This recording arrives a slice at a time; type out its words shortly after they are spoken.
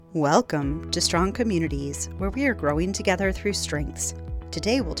Welcome to Strong Communities, where we are growing together through strengths.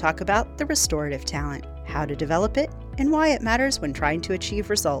 Today we'll talk about the restorative talent, how to develop it, and why it matters when trying to achieve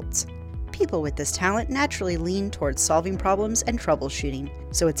results. People with this talent naturally lean towards solving problems and troubleshooting,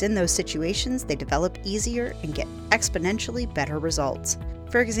 so it's in those situations they develop easier and get exponentially better results.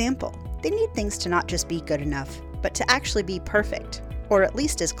 For example, they need things to not just be good enough, but to actually be perfect, or at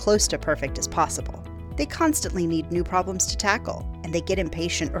least as close to perfect as possible. They constantly need new problems to tackle, and they get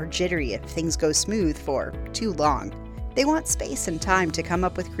impatient or jittery if things go smooth for too long. They want space and time to come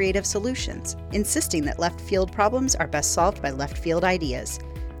up with creative solutions, insisting that left field problems are best solved by left field ideas.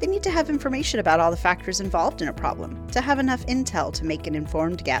 They need to have information about all the factors involved in a problem, to have enough intel to make an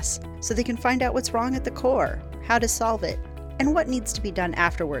informed guess, so they can find out what's wrong at the core, how to solve it, and what needs to be done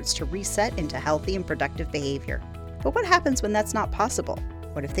afterwards to reset into healthy and productive behavior. But what happens when that's not possible?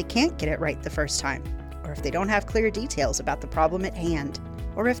 What if they can't get it right the first time? Or if they don't have clear details about the problem at hand?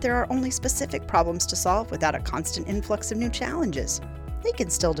 Or if there are only specific problems to solve without a constant influx of new challenges? They can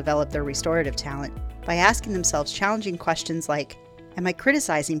still develop their restorative talent by asking themselves challenging questions like, am I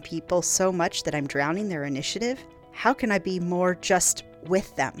criticizing people so much that I'm drowning their initiative? How can I be more just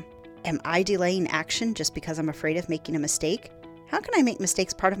with them? Am I delaying action just because I'm afraid of making a mistake? How can I make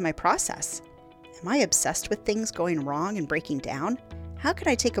mistakes part of my process? Am I obsessed with things going wrong and breaking down? How can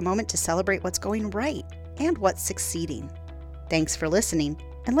I take a moment to celebrate what's going right and what's succeeding? Thanks for listening,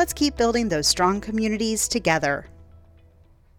 and let's keep building those strong communities together.